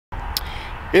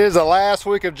It is the last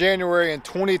week of January in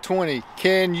 2020.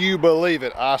 Can you believe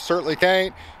it? I certainly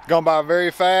can't. It's gone by very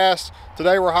fast.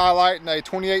 Today we're highlighting a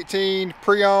 2018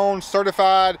 pre-owned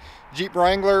certified Jeep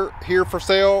Wrangler here for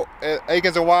sale at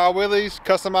Akins and Willies,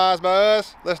 customized by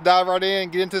us. Let's dive right in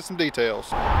and get into some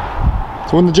details.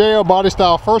 So when the JL body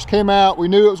style first came out, we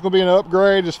knew it was going to be an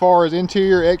upgrade as far as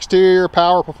interior, exterior,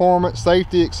 power, performance,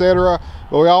 safety, etc.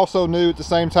 But we also knew at the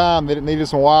same time that it needed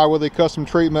some Willie custom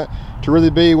treatment to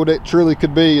really be what it truly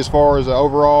could be as far as the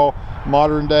overall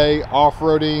modern day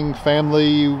off-roading,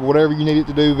 family, whatever you need it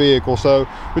to do vehicle. So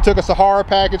we took a Sahara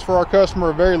package for our customer,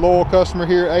 a very loyal customer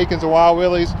here at Akins and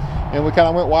Willies, and we kind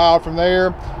of went wild from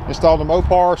there. Installed a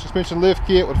Mopar suspension lift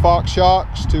kit with Fox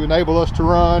shocks to enable us to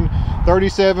run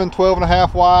 37,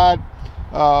 12.5 wide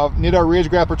Nitto ridge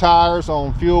grapper tires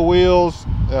on fuel wheels.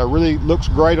 Really looks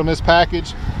great on this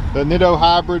package. The Nitto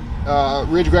hybrid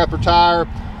ridge grapper tire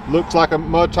looks like a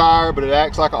mud tire, but it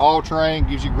acts like an all-terrain,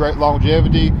 gives you great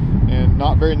longevity and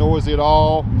not very noisy at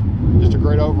all. Just a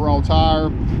great overall tire.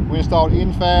 We installed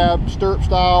N-Fab stirrup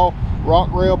style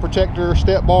rock rail protector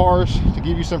step bars to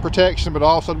give you some protection, but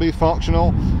also to be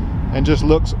functional, and just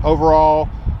looks overall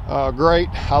great.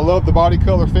 I love the body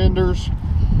color fenders.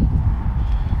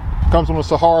 Comes on a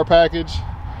Sahara package.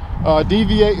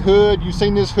 DV8 hood. You've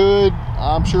seen this hood,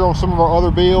 I'm sure, on some of our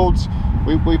other builds.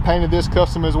 We painted this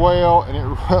custom as well,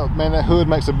 and man, that hood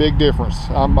makes a big difference.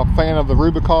 I'm a fan of the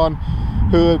Rubicon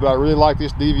hood, but I really like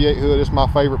this DV8 hood. It's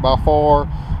my favorite by far.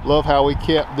 Love how we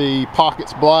kept the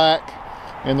pockets black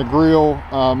and the grill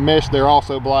mesh there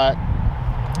also black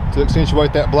to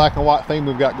accentuate that black and white theme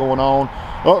we've got going on.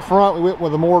 Up front, we went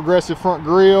with a more aggressive front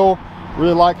grille.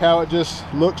 Really like how it just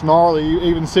looks gnarly,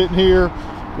 even sitting here.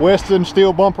 Weston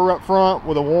steel bumper up front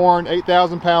with a worn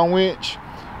 8,000-pound winch.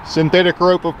 Synthetic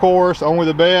rope, of course, only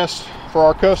the best for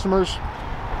our customers.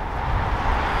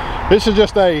 This is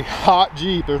just a hot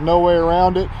Jeep. There's no way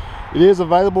around it. It is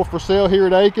available for sale here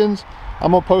at Akins.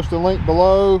 I'm gonna post a link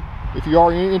below. If you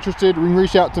are interested, you can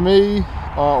reach out to me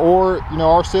or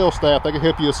our sales staff. They can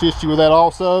help you, assist you with that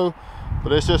also.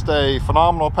 But it's just a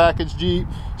phenomenal package Jeep,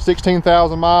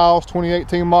 16,000 miles,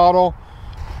 2018 model.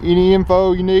 Any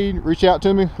info you need, reach out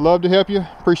to me. Love to help you.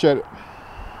 Appreciate it.